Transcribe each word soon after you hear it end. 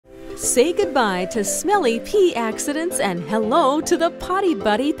Say goodbye to smelly pee accidents and hello to the Potty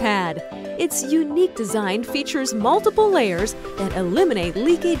Buddy Pad. Its unique design features multiple layers that eliminate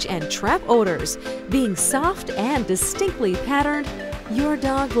leakage and trap odors. Being soft and distinctly patterned, your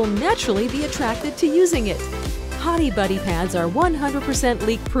dog will naturally be attracted to using it. Potty Buddy Pads are 100%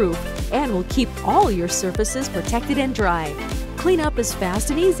 leak-proof and will keep all your surfaces protected and dry. Cleanup is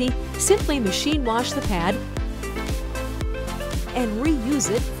fast and easy. Simply machine wash the pad and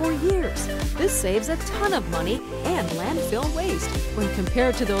reuse it for years. This saves a ton of money and landfill waste when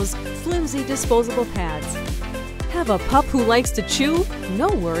compared to those flimsy disposable pads. Have a pup who likes to chew? No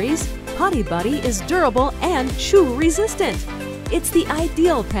worries. Potty Buddy is durable and chew-resistant. It's the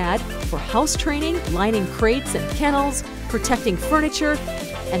ideal pad for house training, lining crates and kennels, protecting furniture,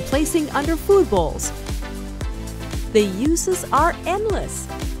 and placing under food bowls. The uses are endless.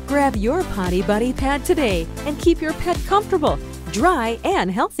 Grab your Potty Buddy Pad today and keep your pet comfortable, dry,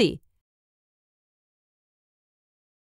 and healthy.